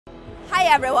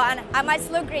Hi everyone, I'm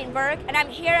Aysylu Greenberg and I'm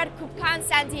here at KubeCon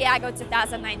San Diego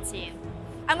 2019.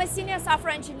 I'm a senior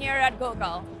software engineer at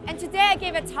Google, and today I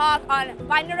gave a talk on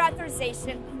binary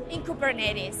authorization in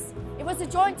Kubernetes. It was a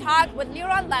joint talk with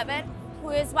Liron Levin, who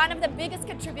is one of the biggest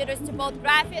contributors to both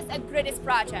Kritis and Kritis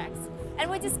projects. And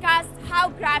we discussed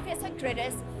how Kritis and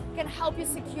Kritis can help you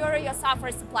secure your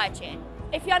software supply chain.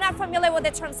 If you're not familiar with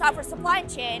the term software supply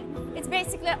chain, it's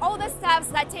basically all the steps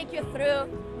that take you through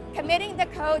committing the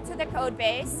code to the code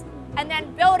base, and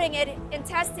then building it and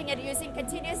testing it using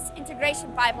continuous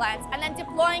integration pipelines, and then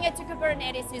deploying it to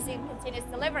Kubernetes using continuous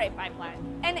delivery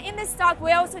pipeline. And in this talk,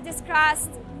 we also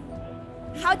discussed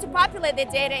how to populate the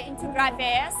data into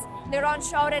Kritis. Liron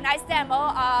showed a nice demo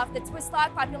of the twist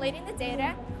log populating the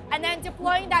data, and then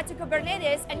deploying that to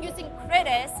Kubernetes and using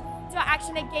Kritis to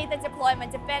actually gate the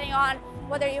deployment depending on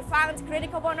whether you found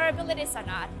critical vulnerabilities or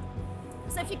not.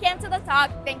 So if you came to the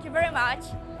talk, thank you very much.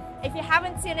 If you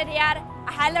haven't seen it yet,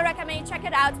 I highly recommend you check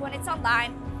it out when it's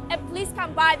online. And please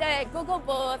come by the Google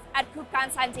booth at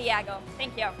KubeCon San Diego.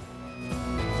 Thank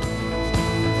you.